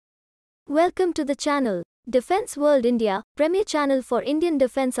Welcome to the channel, Defense World India, premier channel for Indian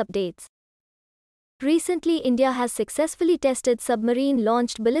defense updates. Recently, India has successfully tested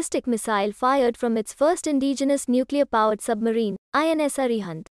submarine-launched ballistic missile fired from its first indigenous nuclear-powered submarine, INS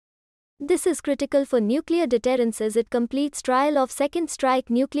Arihant. This is critical for nuclear deterrence as it completes trial of second strike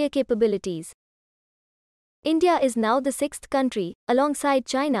nuclear capabilities. India is now the sixth country, alongside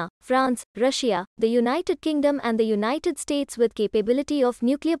China, France, Russia, the United Kingdom and the United States with capability of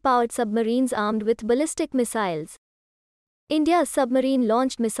nuclear-powered submarines armed with ballistic missiles. India's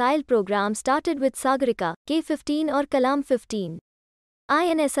submarine-launched missile program started with Sagarika, K-15 or Kalam 15.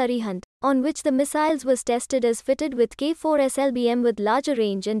 INS Arihant, on which the missiles was tested as fitted with K-4 SLBM with larger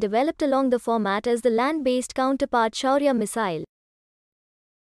range and developed along the format as the land-based counterpart Shaurya Missile.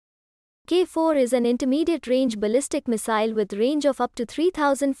 K-4 is an intermediate-range ballistic missile with range of up to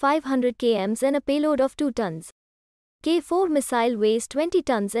 3,500 km and a payload of 2 tons. K-4 missile weighs 20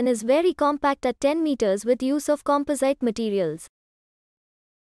 tons and is very compact at 10 meters with use of composite materials.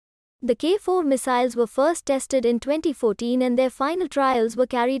 The K-4 missiles were first tested in 2014 and their final trials were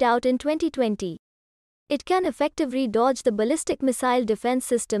carried out in 2020. It can effectively dodge the ballistic missile defense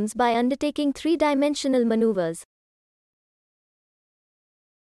systems by undertaking three-dimensional maneuvers.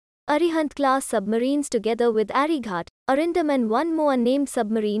 Arihant-class submarines together with Arihant, Arindam and one more unnamed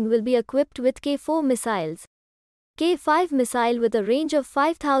submarine will be equipped with K-4 missiles. K-5 missile with a range of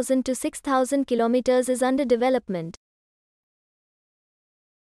 5,000 to 6,000 km is under development.